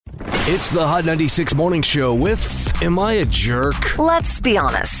It's the Hot 96 Morning Show with Am I a Jerk? Let's be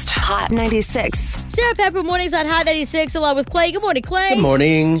honest. Hot 96. Sarah Pepper Mornings on Hot 96 along with Clay. Good morning, Clay. Good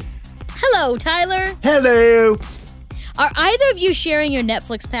morning. Hello, Tyler. Hello. Are either of you sharing your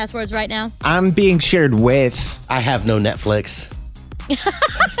Netflix passwords right now? I'm being shared with. I have no Netflix.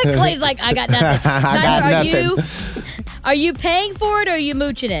 Clay's like, I got nothing. Tyler, are you paying for it or are you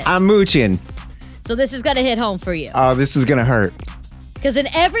mooching it? I'm mooching. So this is going to hit home for you. Oh, this is going to hurt. Because in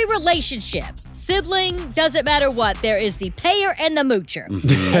every relationship, sibling, doesn't matter what, there is the payer and the moocher.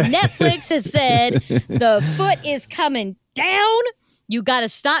 And Netflix has said the foot is coming down. You got to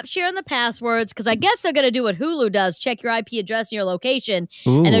stop sharing the passwords because I guess they're going to do what Hulu does, check your IP address and your location,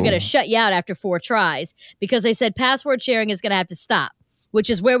 and they're going to shut you out after 4 tries because they said password sharing is going to have to stop,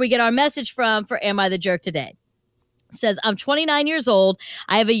 which is where we get our message from for Am I the Jerk today. It says, I'm 29 years old.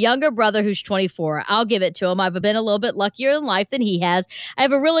 I have a younger brother who's 24. I'll give it to him. I've been a little bit luckier in life than he has. I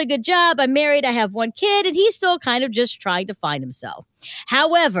have a really good job. I'm married. I have 1 kid, and he's still kind of just trying to find himself.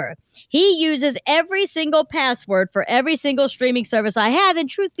 However, he uses every single password for every single streaming service I have. And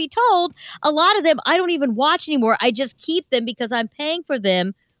truth be told, a lot of them I don't even watch anymore. I just keep them because I'm paying for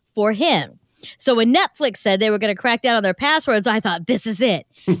them for him. So when Netflix said they were going to crack down on their passwords, I thought, this is it.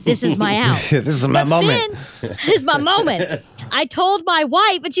 This is my out. This is my moment. This is my moment. I told my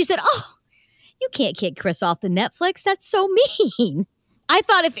wife, and she said, oh, you can't kick Chris off the Netflix. That's so mean. I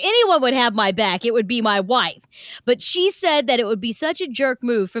thought if anyone would have my back, it would be my wife. But she said that it would be such a jerk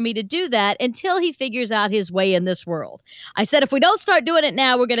move for me to do that until he figures out his way in this world. I said, if we don't start doing it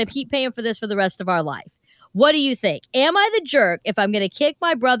now, we're going to keep paying for this for the rest of our life. What do you think? Am I the jerk if I'm going to kick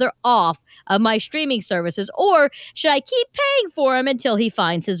my brother off of my streaming services, or should I keep paying for him until he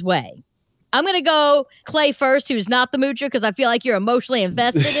finds his way? I'm going to go Clay first, who's not the moocher, because I feel like you're emotionally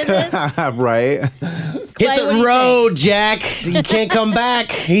invested in this. Right. Hit the road, Jack. You can't come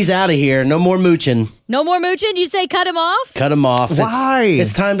back. He's out of here. No more mooching. No more mooching? You'd say cut him off? Cut him off. Why?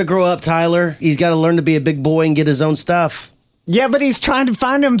 It's time to grow up, Tyler. He's got to learn to be a big boy and get his own stuff. Yeah, but he's trying to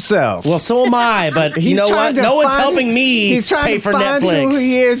find himself. Well, so am I, but you know what? No one's helping me he's trying pay to for find Netflix. Who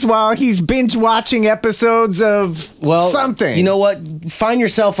he is while he's binge watching episodes of something. You know what? Find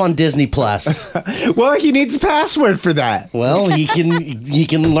yourself on Disney Plus. Well, he needs a password for that. Well, he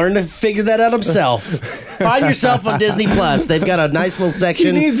can learn to figure that out himself. Find yourself on Disney Plus. They've got a nice little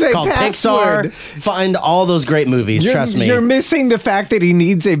section called password. Pixar. Find all those great movies. Trust me. You're missing the fact that he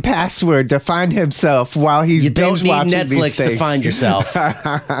needs a password to find himself while he's binge watching. You don't need Netflix to find yourself.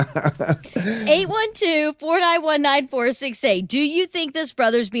 812-491-9468. Do you think this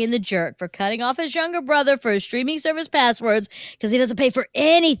brother's being the jerk for cutting off his younger brother for his streaming service passwords because he doesn't pay for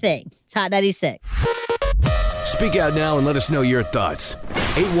anything? It's Hot 96. Speak out now and let us know your thoughts.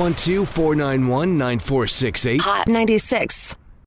 812-491-9468. Hot 96.